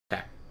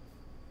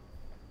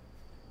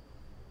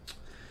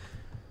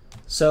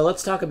So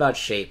let's talk about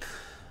shape.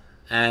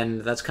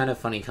 And that's kind of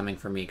funny coming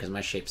from me because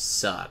my shape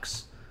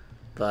sucks.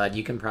 But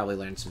you can probably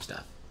learn some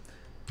stuff.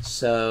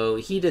 So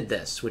he did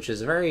this, which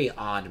is a very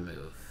odd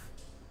move.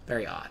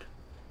 Very odd.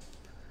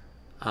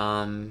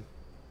 And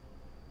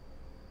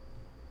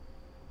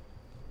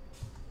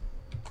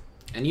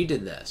you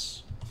did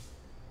this.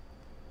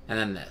 And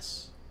then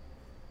this.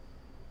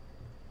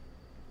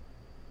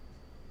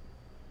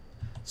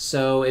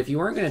 So if you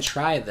weren't going to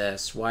try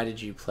this, why did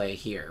you play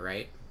here,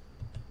 right?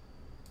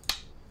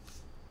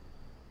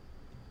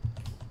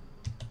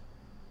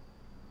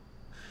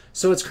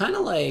 So it's kind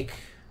of like...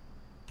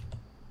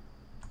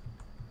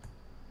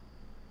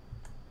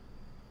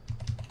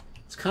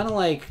 It's kind of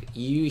like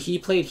he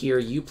played here,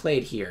 you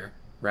played here,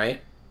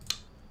 right?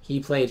 He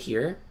played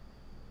here.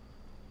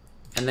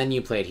 And then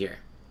you played here.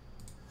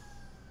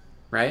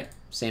 Right?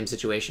 Same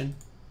situation.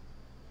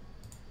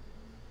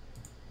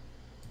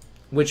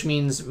 Which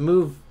means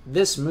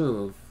this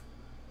move,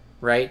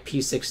 right?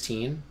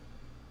 P16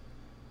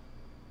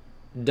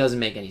 doesn't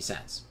make any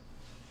sense.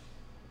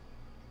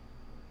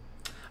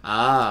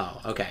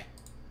 Oh, okay.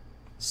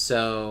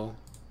 So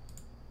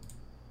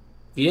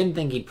if you didn't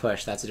think he'd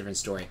push, that's a different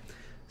story.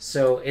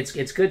 So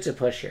it's good to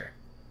push here.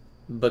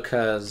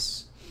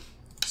 Because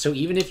so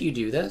even if you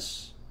do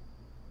this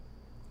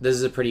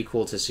is a pretty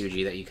cool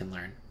Tsuji that you can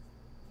learn.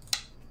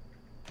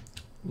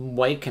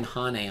 White can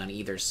Hane on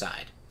either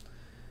side.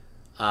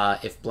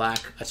 If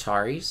black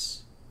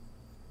Ataris,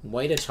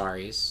 white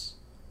Ataris,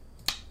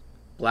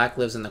 black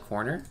lives in the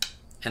corner,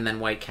 and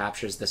then white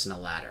captures this in a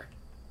ladder.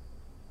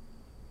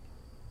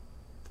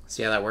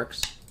 See how that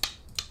works?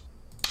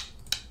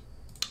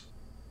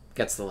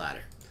 Gets the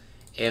ladder.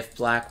 If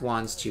black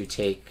wants to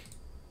take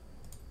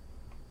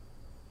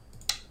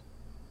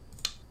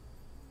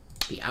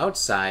the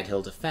outside,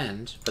 he'll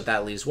defend, but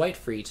that leaves white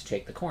free to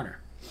take the corner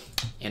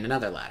in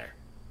another ladder.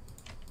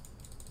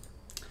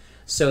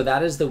 So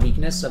that is the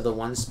weakness of the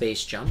one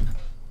space jump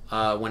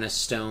when a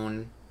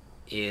stone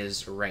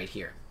is right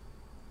here.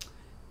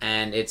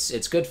 And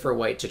it's good for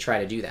white to try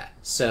to do that.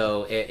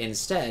 So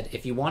instead,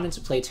 if you wanted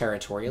to play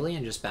territorially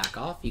and just back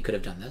off, you could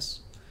have done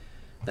this.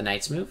 The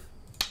knight's move.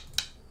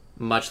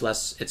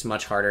 It's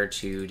much harder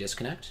to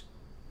disconnect.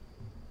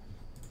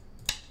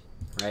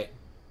 Right?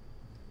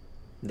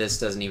 This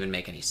doesn't even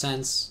make any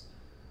sense.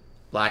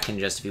 Black can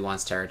just, if he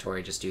wants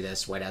territory, just do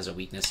this. White has a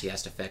weakness he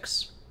has to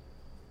fix.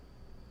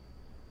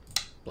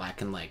 Black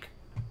can, like,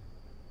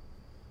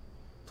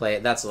 play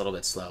it. That's a little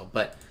bit slow.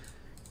 But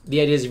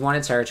the idea is if you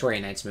wanted territory,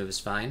 a knight's move is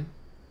fine.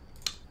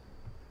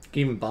 You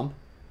can even bump.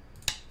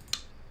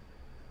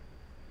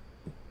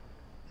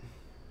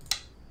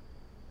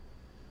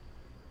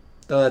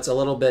 Though that's a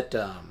little bit,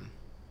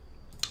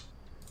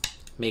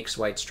 makes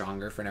white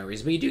stronger for no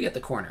reason. But you do get the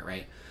corner,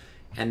 right?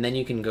 And then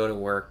you can go to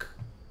work,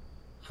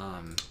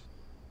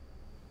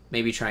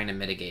 maybe trying to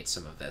mitigate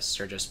some of this,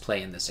 or just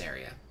play in this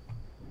area.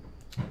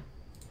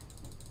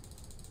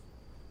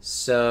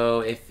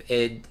 So if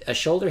a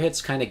shoulder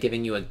hit's kind of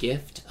giving you a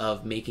gift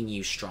of making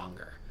you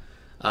stronger.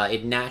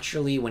 It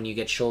naturally, when you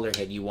get shoulder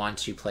hit, you want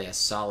to play a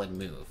solid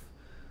move,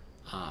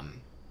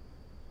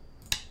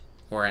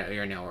 or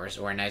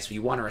a nice.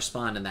 You want to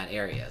respond in that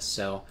area.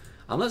 So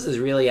unless it's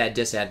really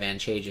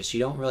disadvantageous, you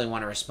don't really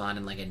want to respond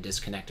in like a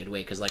disconnected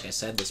way because, like I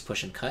said, this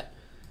push and cut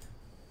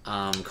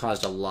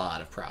caused a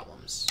lot of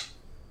problems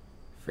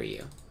for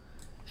you.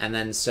 And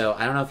then so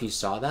I don't know if you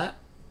saw that.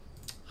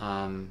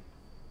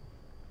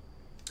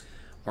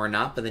 Or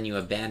not, but then you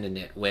abandoned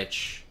it,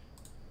 which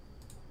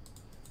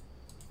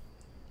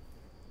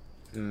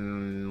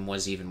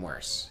was even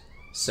worse.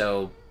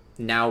 So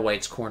now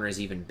white's corner is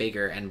even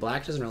bigger, and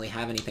black doesn't really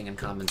have anything in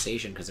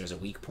compensation because there's a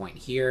weak point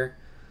here.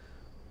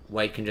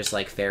 White can just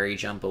like fairy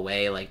jump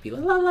away, like be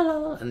like la la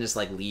la, and just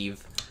like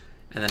leave.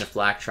 And then if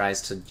black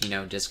tries to, you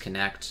know,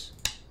 disconnect,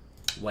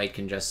 white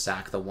can just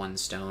sack the one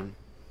stone.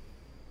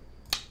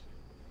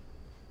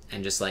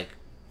 And just like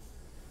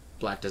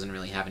black doesn't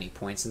really have any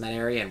points in that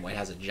area, and white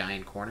has a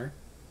giant corner.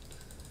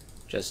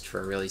 Just for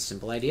a really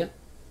simple idea.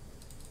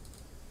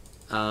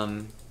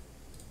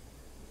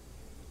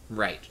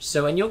 Right.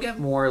 So, and you'll get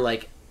more,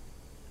 like,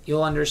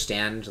 you'll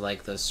understand,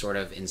 like, the sort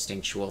of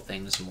instinctual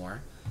things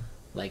more,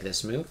 like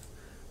this move.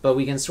 But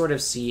we can sort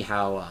of see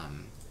how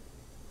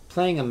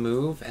playing a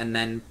move and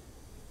then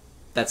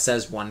that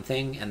says one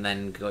thing and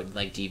then go,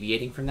 like,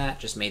 deviating from that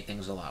just made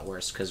things a lot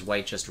worse because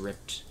white just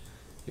ripped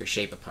your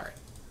shape apart.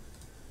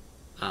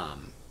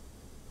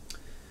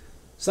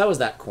 So that was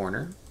that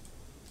corner.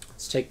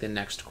 Let's take the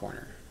next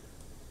corner.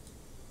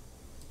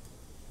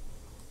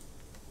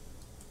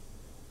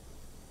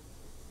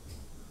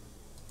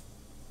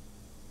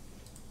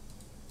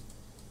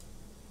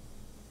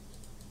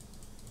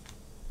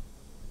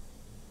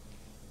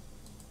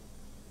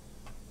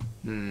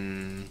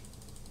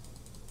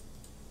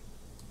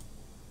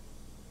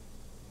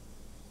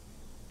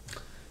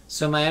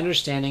 So my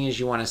understanding is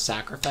you want to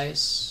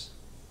sacrifice,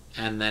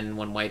 and then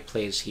when white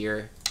plays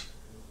here,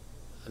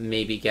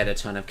 maybe get a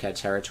ton of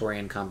territory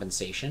and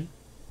compensation.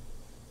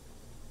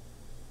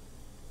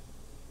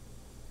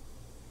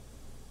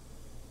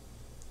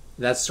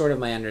 That's sort of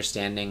my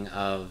understanding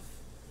of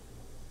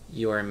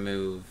your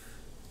move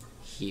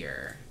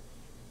here.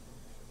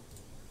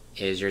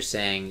 Is you're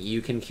saying,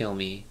 you can kill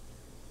me.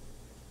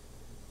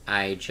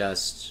 I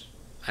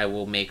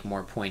will make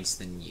more points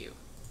than you.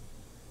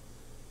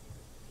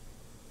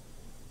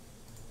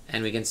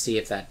 And we can see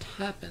if that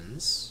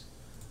happens.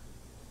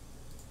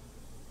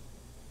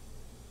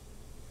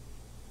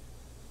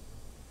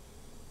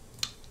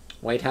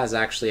 White has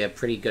actually a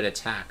pretty good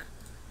attack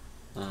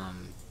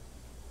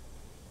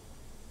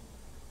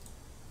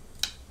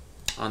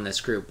on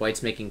this group.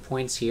 White's making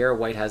points here.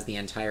 White has the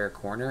entire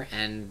corner,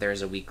 and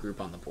there's a weak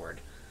group on the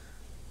board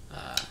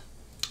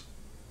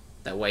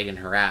that White can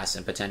harass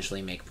and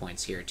potentially make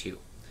points here too.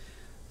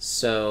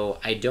 So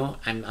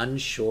I'm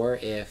unsure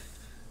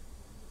if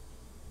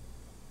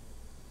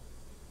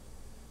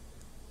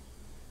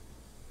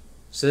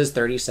so there's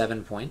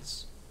 37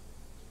 points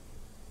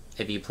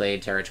if you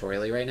played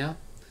territorially right now.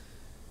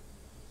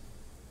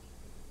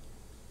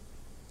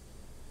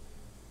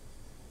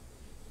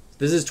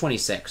 This is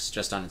 26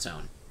 just on its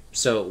own.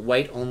 So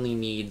White only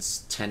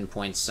needs 10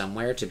 points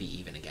somewhere to be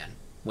even again,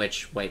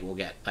 which White will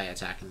get by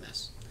attacking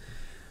this.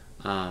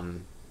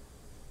 But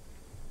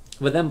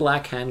then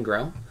Black can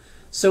grow.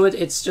 So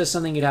it's just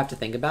something you'd have to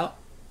think about.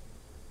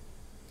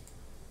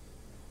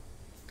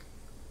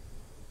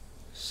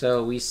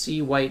 So we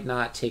see White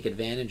not take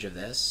advantage of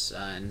this,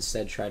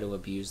 instead try to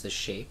abuse the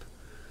shape.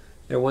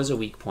 There was a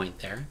weak point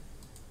there.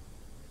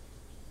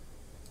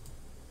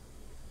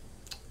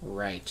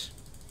 Right.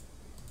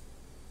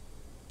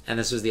 And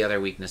this was the other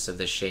weakness of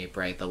this shape,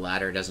 right? The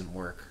ladder doesn't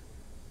work.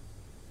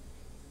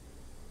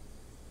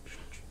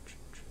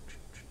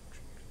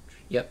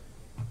 Yep.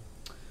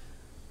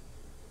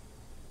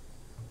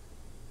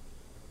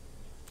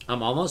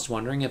 I'm almost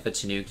wondering if a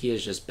Tanuki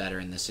is just better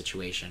in this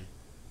situation.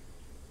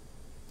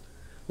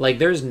 Like,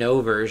 there's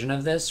no version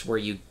of this where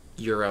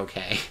you're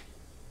okay.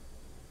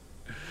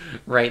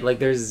 Right? Like,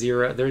 there's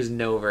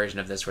no version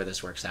of this where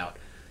this works out.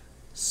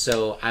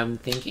 So I'm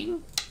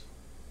thinking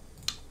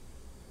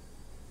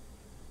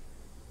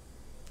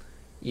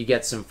you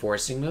get some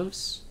forcing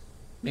moves,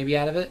 maybe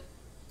out of it.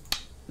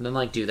 And then,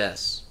 like, do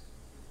this.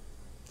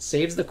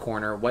 Saves the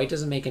corner. White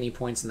doesn't make any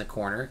points in the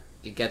corner.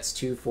 It gets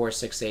 2, 4,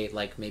 6, 8.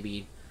 Like,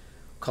 maybe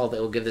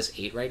we'll give this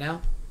 8 right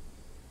now.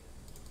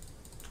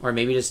 Or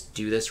maybe just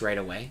do this right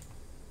away.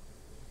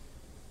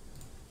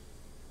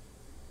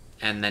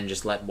 And then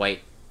just let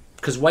White...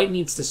 Because White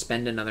needs to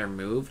spend another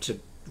move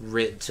to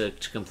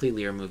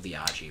completely remove the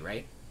Aji,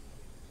 right?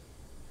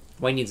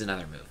 White needs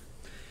another move.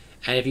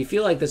 And if you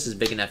feel like this is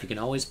big enough, you can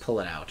always pull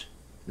it out.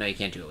 No, you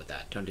can't do it with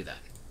that. Don't do that.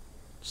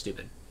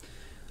 Stupid.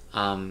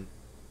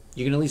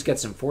 You can at least get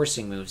some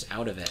forcing moves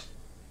out of it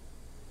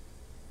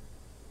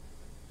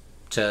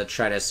to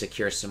try to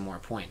secure some more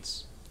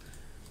points.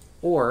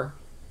 Or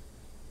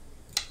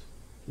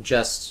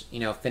just,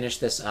 finish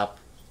this up,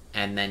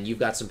 and then you've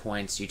got some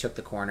points, you took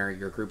the corner,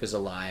 your group is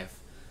alive.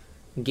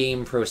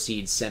 Game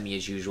proceeds semi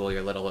as usual,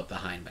 you're a little bit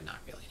behind, but not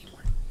really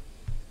anymore.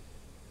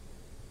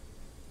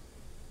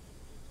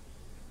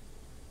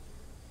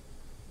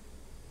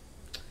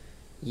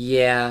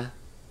 Yeah.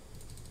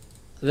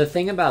 The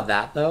thing about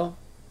that, though,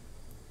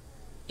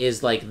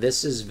 is, like,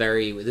 this is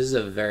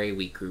a very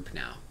weak group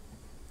now.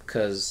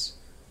 Because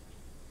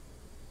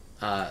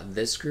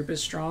this group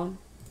is strong,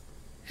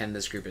 and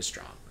this group is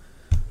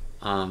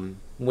strong.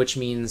 Which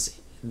means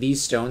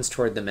these stones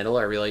toward the middle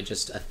are really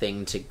just a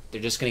thing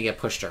they're just going to get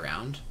pushed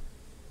around.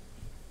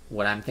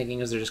 What I'm thinking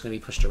is they're just going to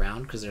be pushed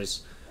around, because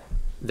there's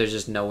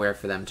just nowhere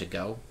for them to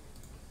go.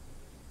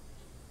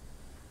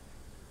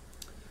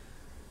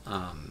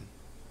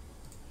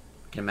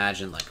 You can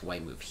imagine, like, a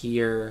white move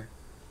here,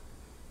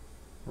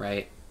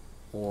 right?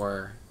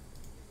 Or,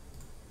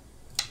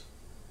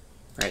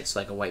 right, so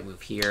like a white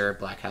move here,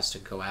 black has to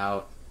go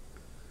out,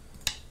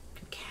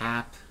 can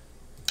cap.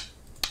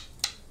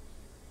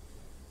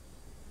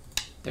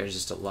 There's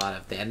just a lot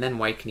of, and then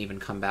white can even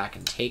come back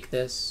and take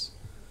this.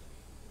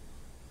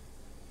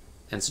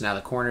 And so now the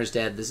corner's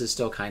dead. This is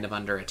still kind of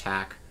under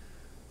attack.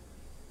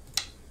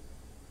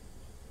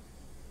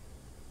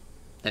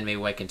 Then maybe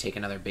white can take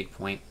another big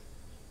point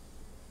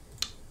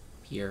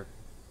here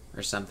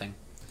or something.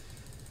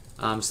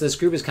 So this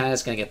group is kind of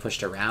just going to get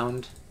pushed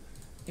around.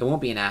 It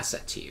won't be an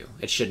asset to you.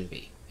 It shouldn't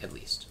be, at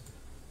least.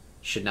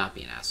 Should not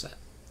be an asset.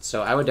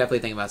 So I would definitely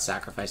think about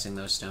sacrificing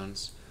those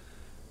stones.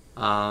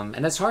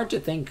 And it's hard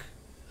to think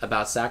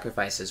about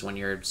sacrifices when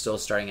you're still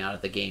starting out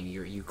at the game.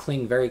 You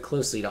cling very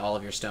closely to all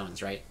of your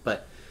stones, right?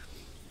 But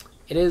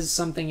it is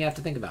something you have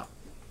to think about.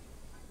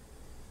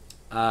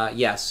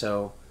 Yeah,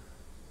 so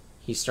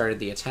he started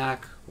the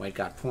attack. White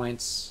got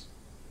points.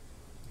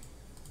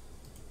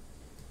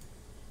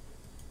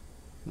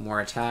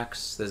 More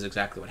attacks. This is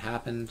exactly what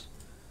happened.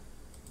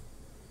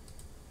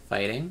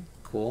 Fighting.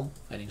 Cool.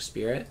 Fighting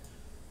spirit.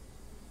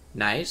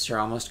 Nice. You're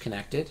almost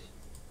connected.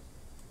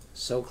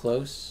 So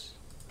close.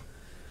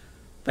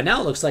 But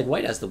now it looks like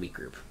white has the weak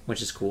group, which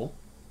is cool.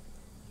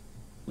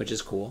 Which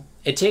is cool.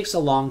 It takes a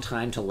long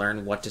time to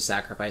learn what to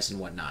sacrifice and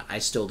what not. I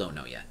still don't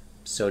know yet.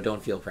 So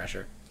don't feel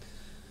pressure.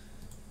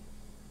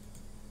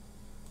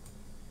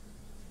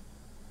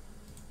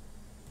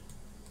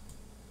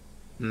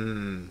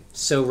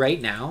 So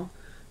right now,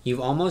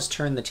 you've almost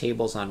turned the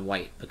tables on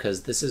white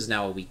because this is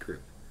now a weak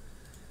group.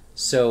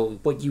 So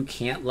what you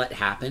can't let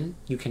happen,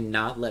 you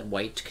cannot let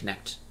white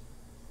connect.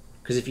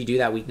 Because if you do,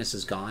 that weakness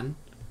is gone,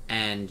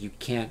 and you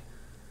can't...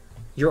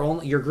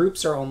 Your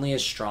groups are only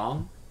as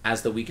strong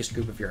as the weakest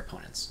group of your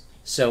opponents.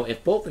 So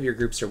if both of your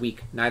groups are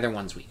weak, neither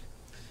one's weak.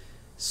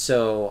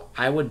 So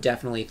I would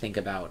definitely think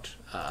about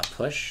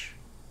push,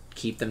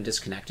 keep them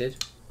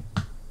disconnected.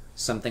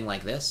 Something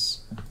like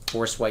this.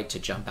 Force white to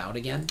jump out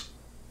again.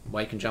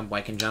 White can jump,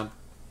 white can jump.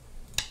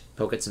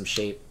 Poke at some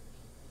shape.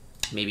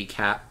 Maybe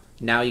cap.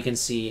 Now you can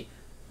see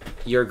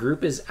your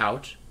group is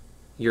out.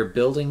 You're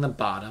building the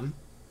bottom.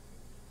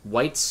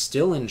 White's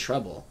still in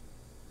trouble.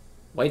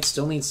 White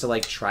still needs to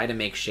like try to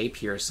make shape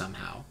here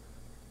somehow.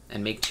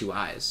 And make two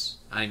eyes.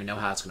 I don't even know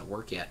how it's going to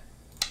work yet.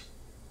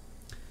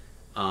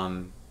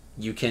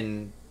 You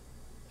can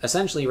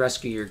essentially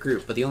rescue your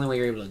group, but the only way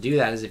you're able to do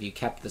that is if you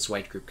kept this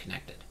white group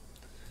connected.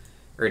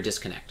 Or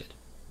disconnected.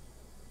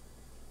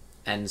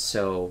 And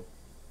so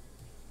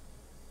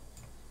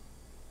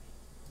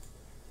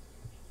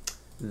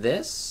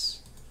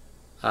this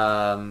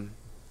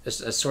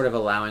is sort of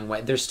allowing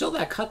white. There's still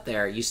that cut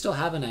there. You still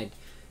have an idea.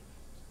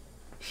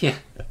 Yeah.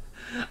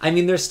 I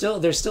mean, there's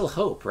still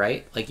hope,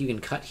 right? Like you can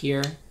cut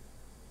here.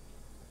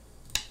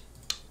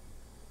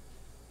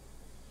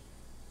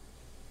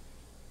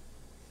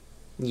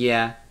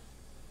 Yeah.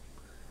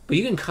 But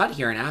you can cut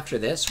here, and after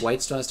this,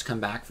 white still has to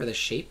come back for the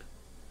shape.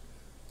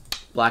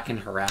 Black can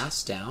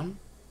harass down.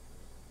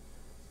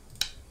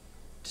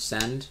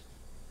 Descend.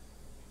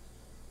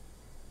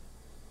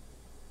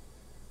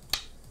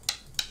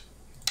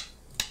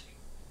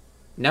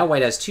 Now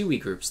white has two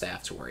weak groups they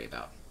have to worry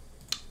about.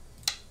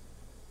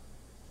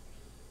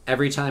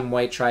 Every time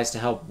white tries to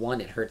help one,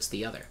 it hurts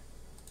the other.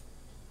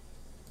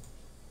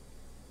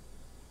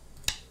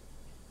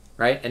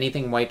 Right?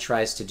 Anything white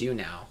tries to do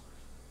now,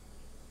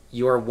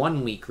 your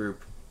one weak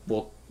group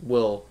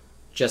will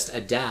just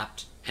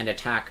adapt and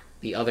attack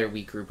the other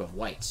weak group of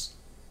whites.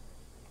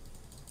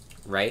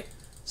 Right?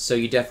 So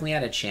you definitely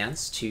had a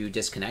chance to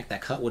disconnect.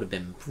 That cut would have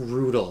been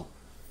brutal.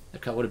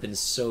 That cut would have been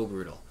so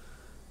brutal.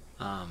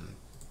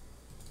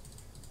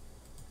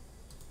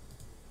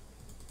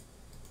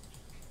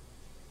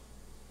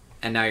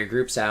 And now your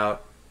group's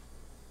out.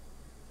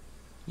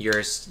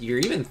 You're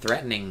even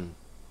threatening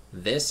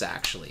this,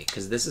 actually,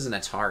 because this is an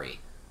Atari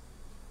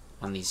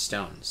on these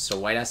stones. So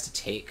white has to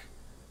take,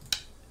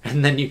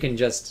 and then you can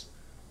just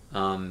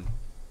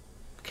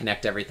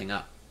connect everything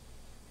up.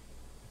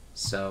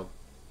 So,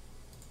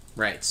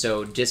 right,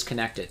 so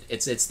disconnected.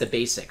 It's the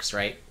basics,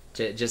 right?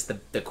 Just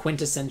the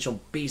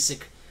quintessential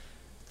basic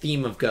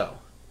theme of Go.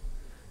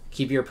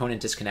 Keep your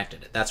opponent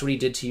disconnected. That's what he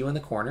did to you in the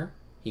corner.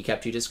 He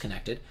kept you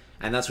disconnected.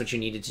 And that's what you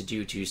needed to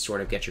do to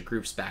sort of get your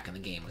groups back in the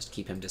game, was to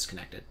keep him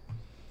disconnected.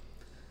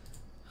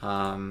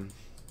 So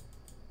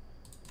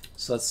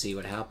let's see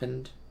what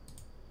happened.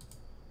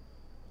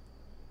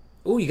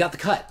 Ooh, you got the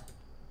cut.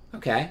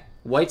 Okay.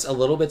 White's a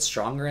little bit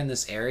stronger in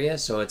this area,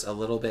 so it's a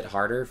little bit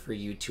harder for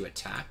you to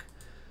attack.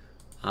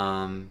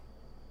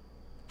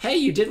 Hey,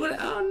 you did what?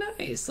 Oh,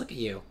 nice. Look at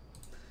you.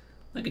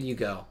 Look at you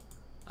go.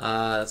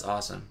 That's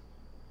awesome.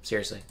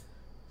 Seriously.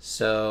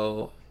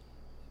 So,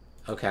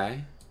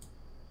 okay.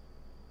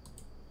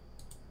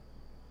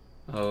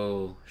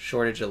 Oh,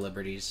 shortage of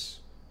liberties.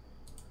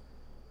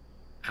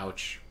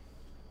 Ouch.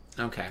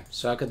 Okay,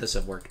 so how could this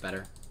have worked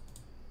better?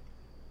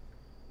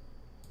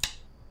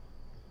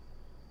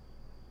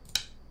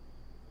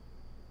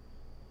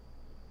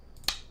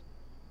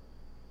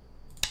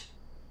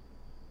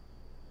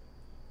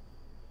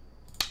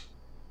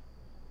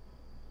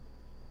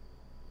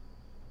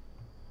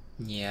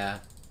 Yeah.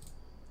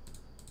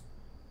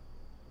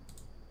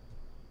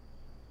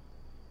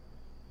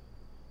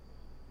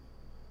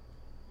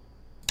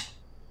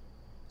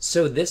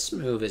 So this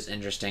move is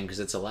interesting because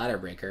it's a ladder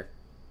breaker.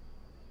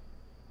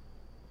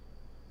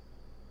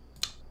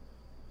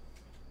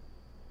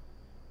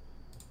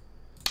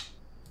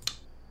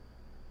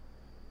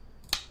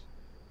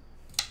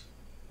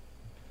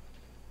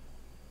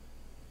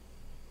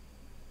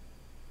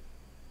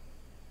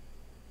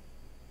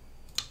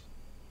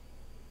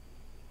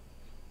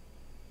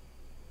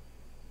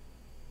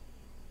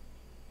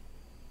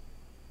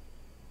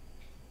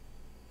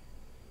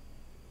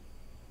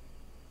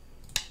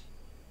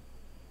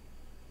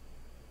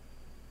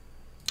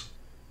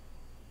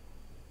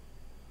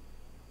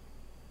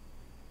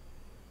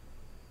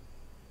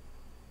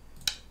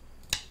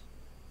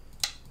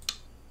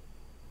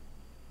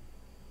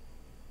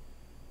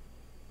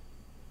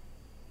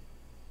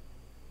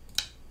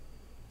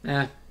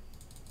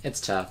 It's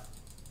tough.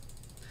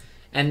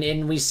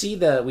 And we see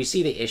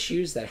the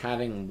issues that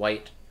having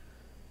white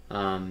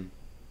no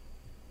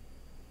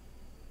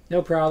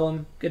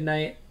problem. Good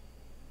night.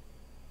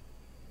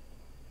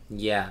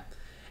 Yeah.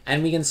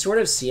 And we can sort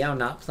of see how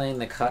not playing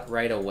the cut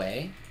right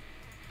away,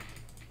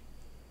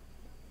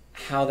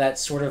 how that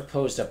sort of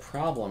posed a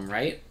problem,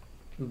 right?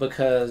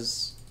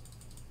 Because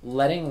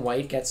letting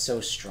white get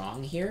so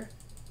strong here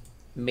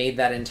made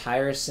that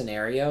entire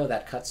scenario,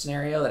 that cut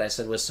scenario that I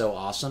said was so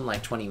awesome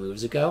like 20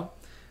 moves ago,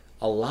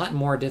 a lot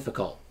more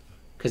difficult.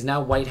 Because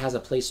now white has a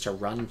place to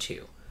run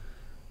to.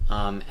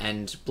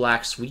 And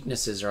black's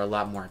weaknesses are a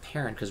lot more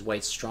apparent because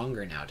white's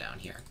stronger now down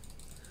here.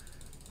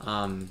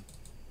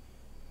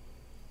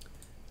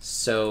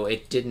 So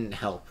it didn't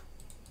help,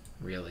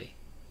 really,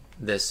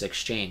 this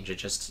exchange. It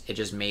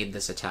just made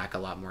this attack a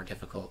lot more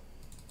difficult.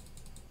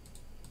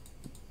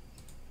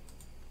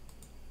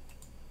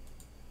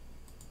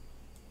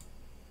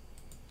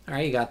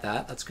 Alright, you got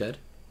that. That's good.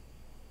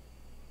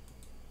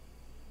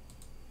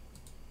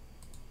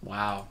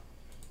 Wow.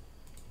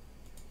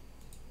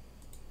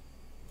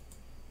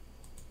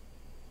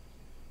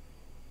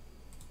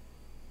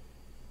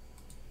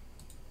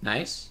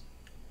 Nice.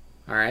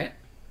 Alright.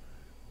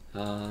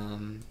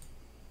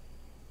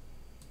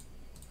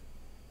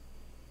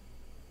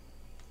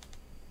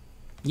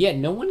 Yeah,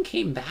 no one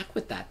came back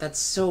with that. That's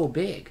so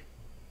big.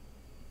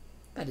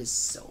 That is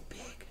so big.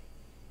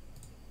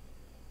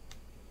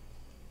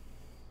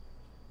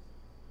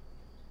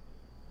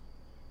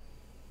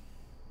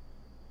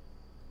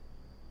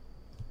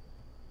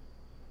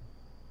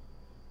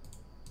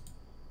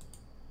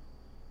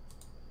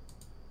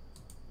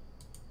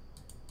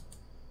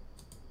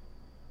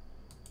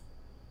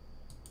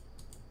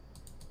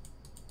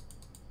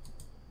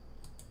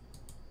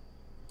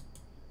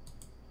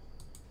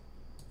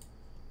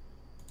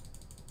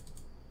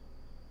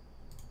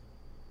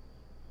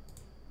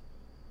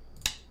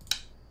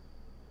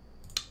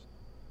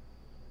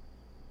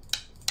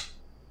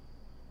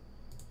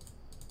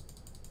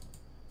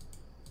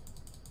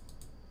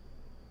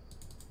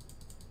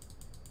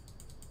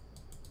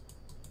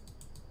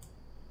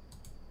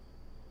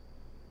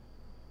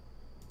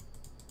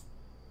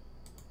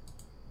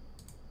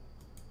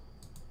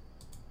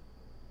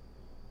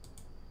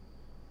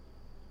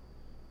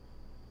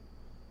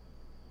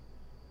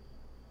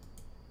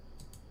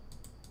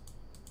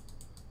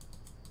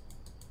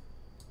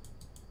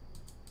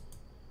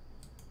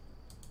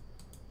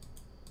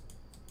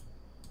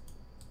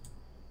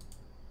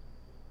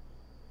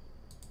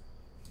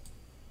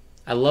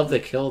 I love the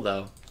kill,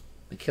 though.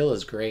 The kill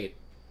is great.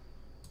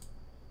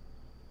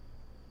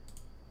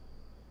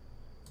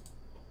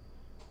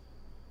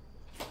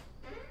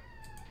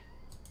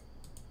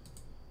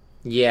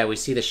 Yeah, we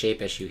see the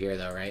shape issue here,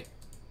 though, right?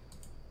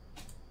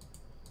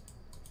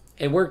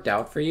 It worked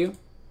out for you.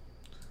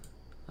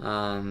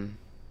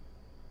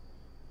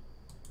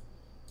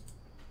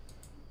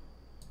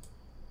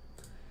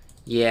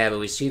 Yeah, but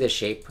we see the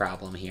shape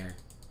problem here.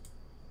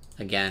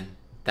 Again,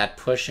 that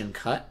push and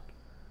cut.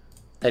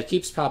 That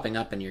keeps popping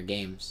up in your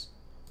games.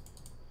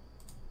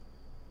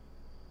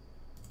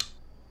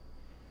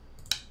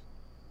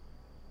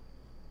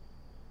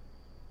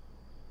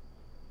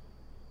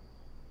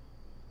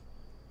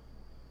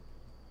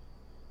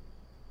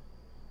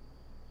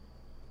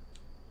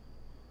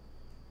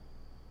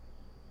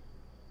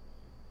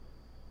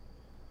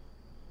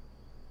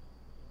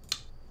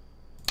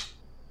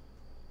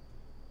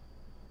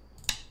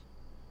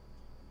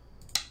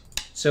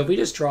 So if we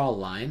just draw a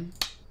line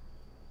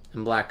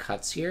and black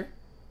cuts here,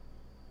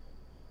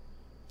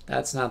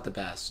 that's not the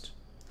best.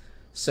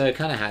 So it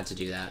kind of had to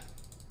do that.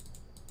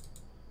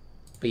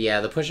 But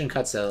yeah, the push and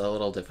cut's a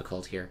little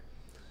difficult here.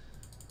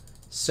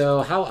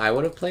 So how I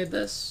would have played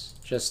this,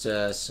 just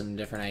some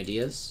different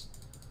ideas.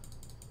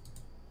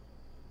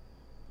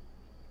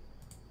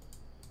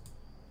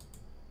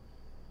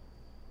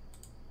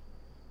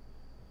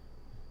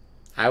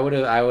 I would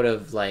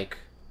have like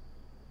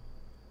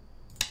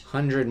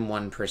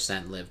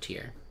 101% lived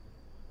here.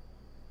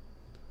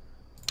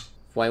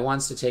 If white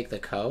wants to take the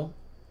ko,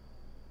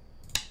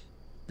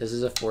 this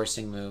is a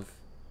forcing move.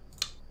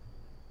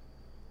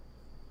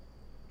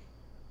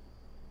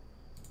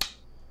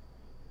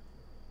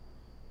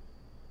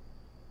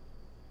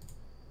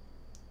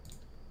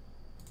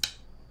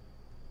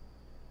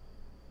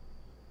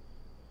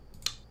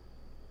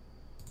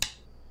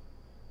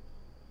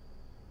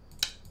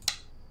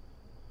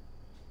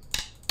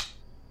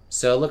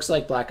 So it looks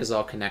like black is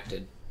all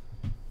connected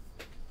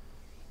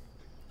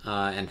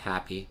and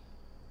happy.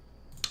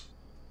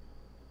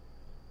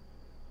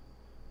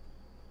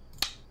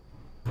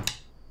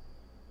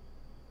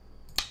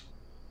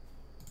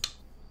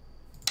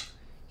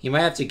 He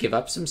might have to give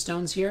up some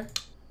stones here.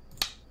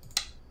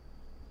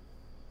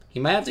 He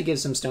might have to give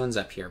some stones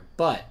up here,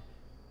 but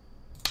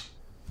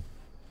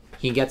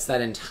he gets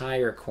that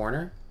entire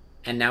corner,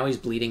 and now he's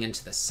bleeding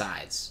into the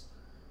sides,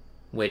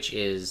 which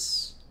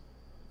is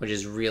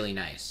really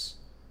nice.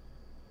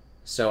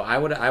 So I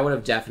would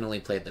have definitely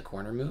played the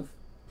corner move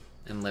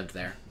and lived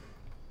there.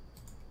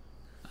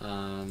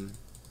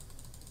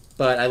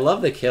 But I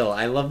love the kill.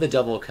 I love the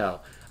double ko.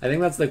 I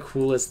think that's the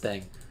coolest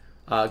thing.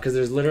 Because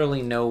there's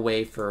literally no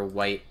way for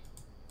white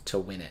to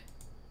win it.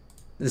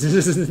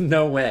 There's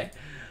no way.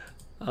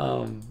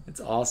 It's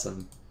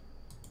awesome.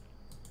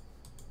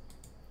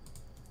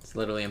 It's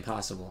literally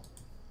impossible.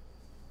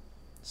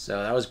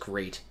 So that was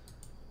great.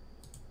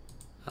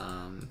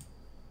 But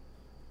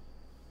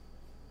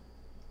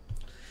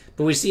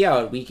we see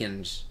how it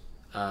weakened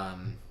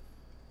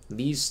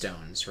these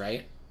stones,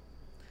 right?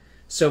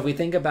 So if we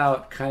think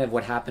about kind of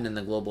what happened in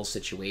the global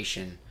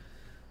situation,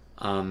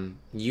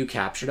 you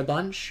captured a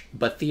bunch,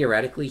 but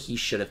theoretically he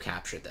should have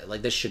captured that.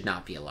 Like, this should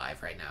not be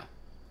alive right now.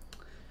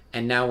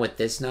 And now with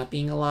this not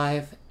being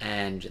alive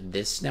and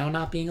this now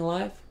not being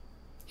alive,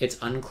 it's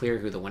unclear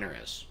who the winner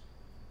is.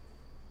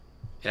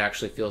 It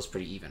actually feels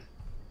pretty even.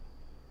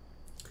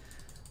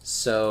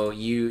 So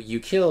you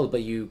killed,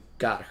 but you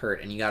got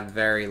hurt, and you got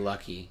very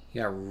lucky.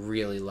 You got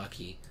really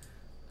lucky.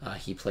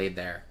 He played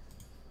there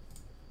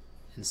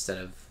instead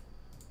of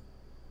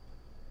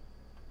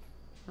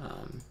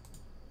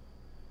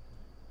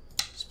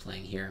just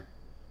playing here.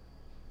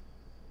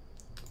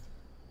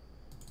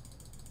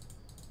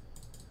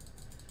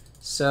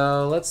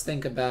 So let's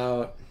think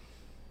about.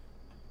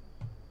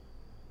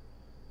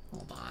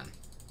 Hold on.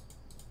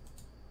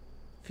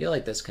 I feel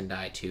like this can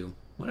die too.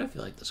 What do I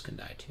feel like this can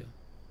die too?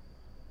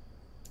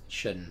 It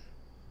shouldn't.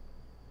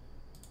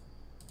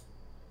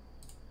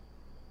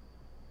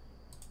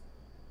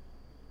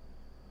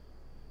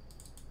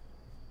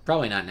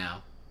 Probably not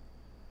now.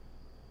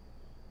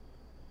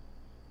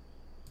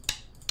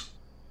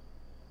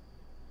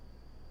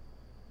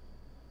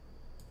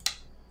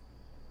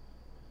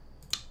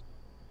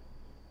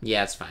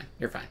 Yeah, it's fine.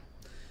 You're fine.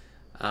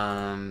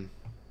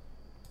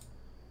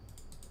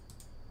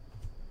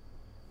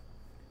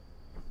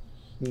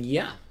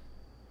 Yeah.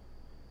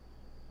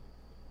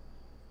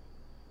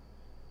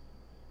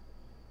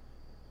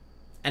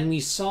 And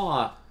we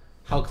saw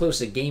how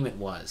close a game it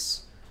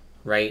was,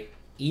 right?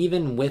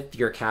 Even with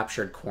your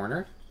captured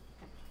corner,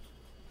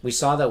 we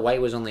saw that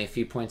white was only a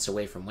few points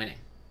away from winning.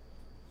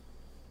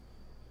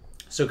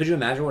 So could you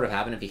imagine what would have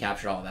happened if he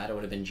captured all that? It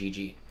would have been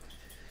GG.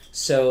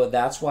 So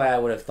that's why I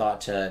would have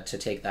thought to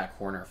take that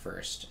corner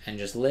first and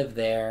just live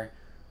there.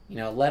 You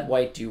know, let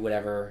white do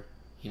whatever.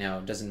 You know,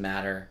 it doesn't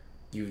matter.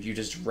 You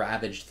just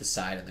ravaged the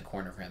side of the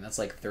corner for him. That's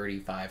like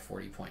 35,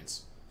 40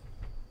 points.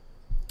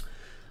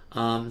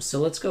 So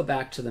let's go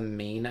back to the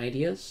main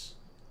ideas.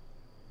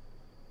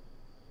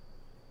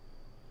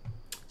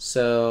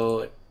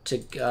 So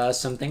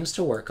some things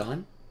to work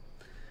on.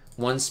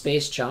 One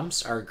space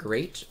jumps are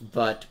great,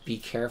 but be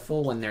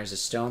careful when there's a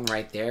stone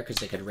right there because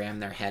they could ram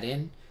their head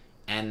in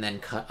and then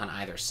cut on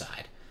either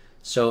side.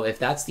 So if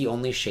that's the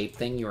only shape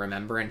thing you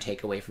remember and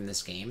take away from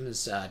this game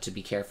is to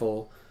be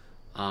careful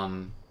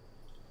in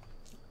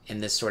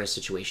this sort of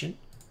situation.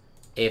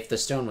 If the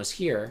stone was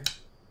here,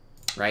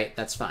 right,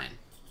 that's fine.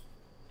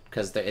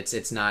 Because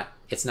it's not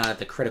at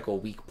the critical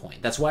weak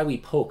point. That's why we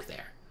poke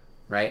there,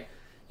 right?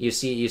 You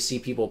see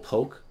people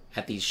poke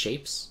at these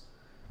shapes.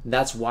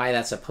 That's why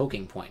that's a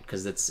poking point,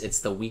 because it's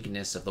the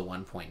weakness of the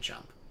 1 point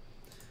jump.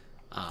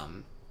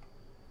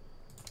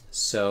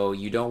 So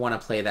you don't want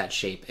to play that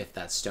shape if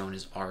that stone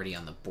is already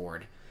on the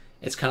board.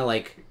 It's kind of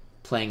like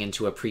playing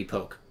into a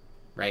pre-poke,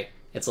 right?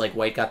 It's like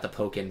white got the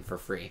poke in for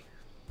free,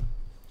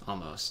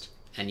 almost,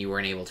 and you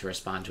weren't able to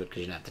respond to it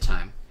because you didn't have the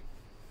time.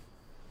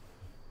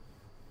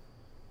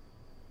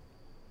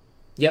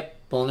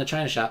 Yep, bull in the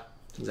china shop.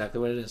 That's exactly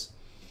what it is.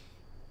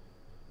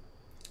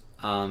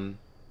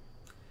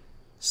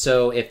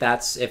 So if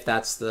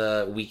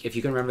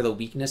you can remember the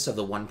weakness of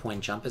the 1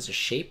 point jump as a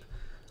shape,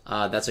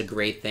 that's a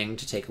great thing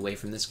to take away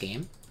from this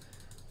game.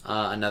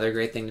 Another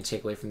great thing to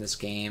take away from this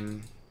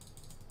game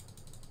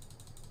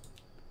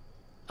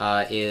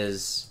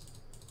is,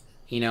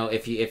 you know,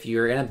 if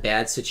you're in a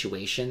bad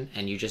situation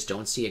and you just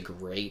don't see a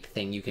great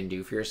thing you can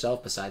do for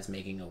yourself besides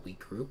making a weak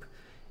group,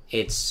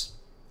 it's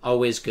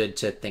always good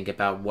to think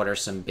about what are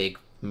some big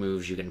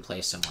moves you can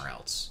play somewhere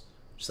else.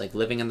 Just like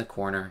living in the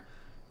corner,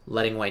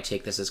 letting white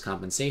take this as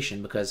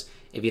compensation, because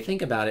if you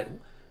think about it,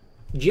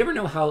 do you ever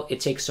know how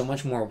it takes so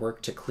much more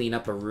work to clean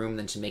up a room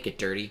than to make it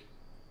dirty?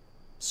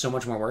 So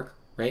much more work,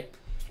 right?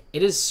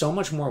 It is so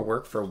much more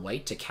work for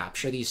white to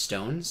capture these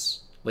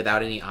stones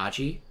without any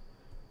aji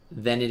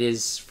than it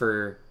is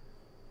for,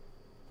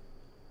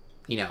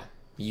 you know,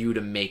 you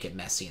to make it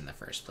messy in the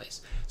first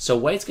place. So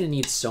white's going to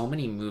need so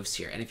many moves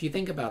here. And if you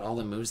think about all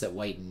the moves that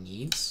white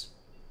needs,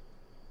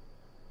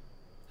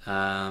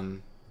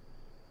 we'll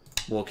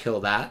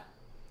kill that.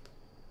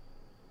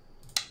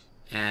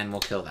 And we'll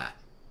kill that.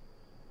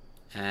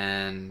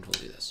 And we'll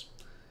do this.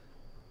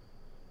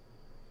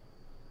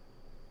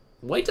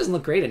 White doesn't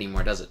look great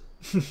anymore, does it?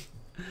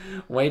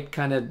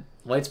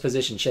 White's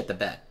position shit the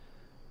bed.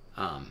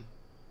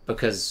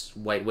 Because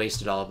white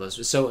wasted all of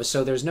those.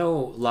 So there's no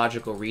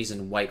logical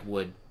reason white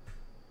would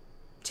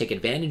take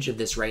advantage of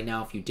this right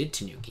now if you did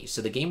Tanuki.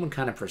 So the game would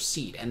kind of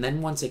proceed. And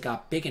then once it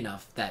got big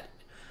enough that,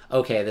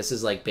 okay, this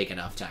is like big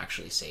enough to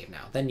actually save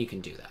now, then you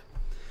can do that.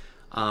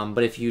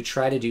 But if you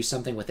try to do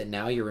something with it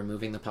now, you're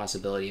removing the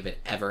possibility of it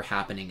ever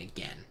happening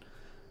again.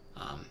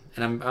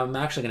 And I'm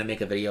actually going to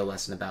make a video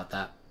lesson about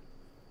that.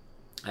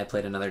 I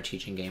played another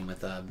teaching game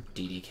with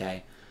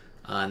DDK,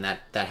 and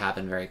that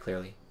happened very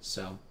clearly.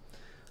 So,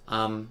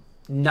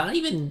 not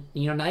even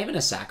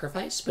a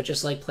sacrifice, but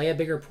just like play a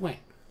bigger point,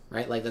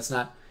 right? Like that's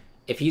not,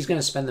 if he's going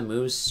to spend the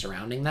moves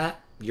surrounding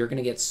that, you're going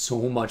to get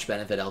so much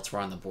benefit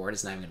elsewhere on the board.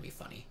 It's not even going to be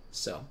funny.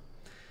 So,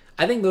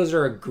 I think those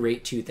are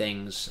great two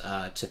things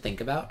to think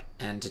about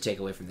and to take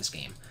away from this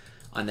game.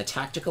 On the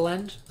tactical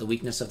end, the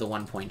weakness of the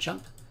 1-point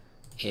jump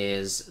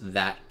is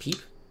that peep,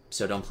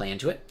 so don't play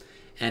into it.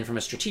 And from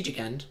a strategic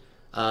end,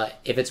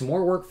 if it's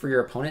more work for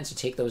your opponent to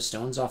take those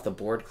stones off the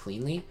board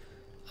cleanly,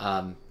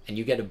 and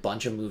you get a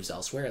bunch of moves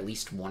elsewhere, at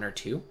least one or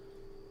two,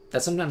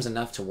 that's sometimes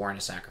enough to warrant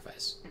a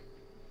sacrifice.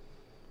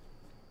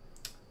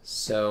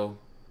 So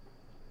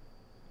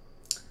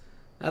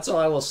that's all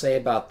I will say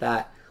about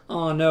that.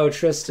 Oh no,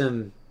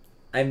 Tristan,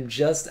 I'm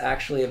just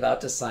actually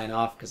about to sign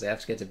off because I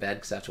have to get to bed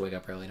because I have to wake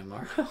up early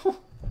tomorrow.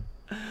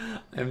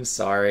 I'm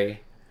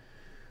sorry.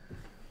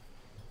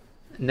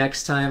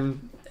 Next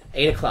time,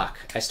 8 o'clock.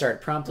 I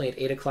start promptly at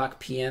 8 o'clock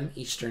p.m.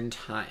 Eastern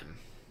Time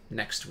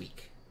next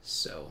week.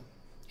 So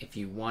if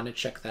you want to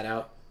check that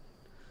out,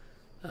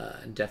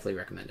 definitely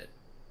recommend it.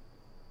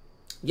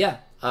 Yeah,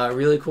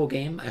 really cool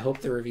game. I hope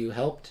the review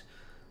helped.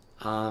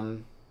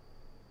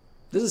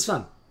 This is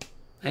fun.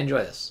 I enjoy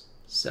this.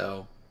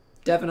 So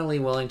definitely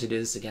willing to do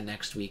this again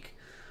next week,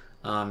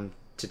 to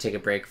take a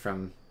break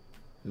from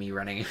me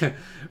running,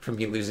 from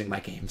me losing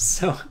my games.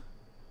 So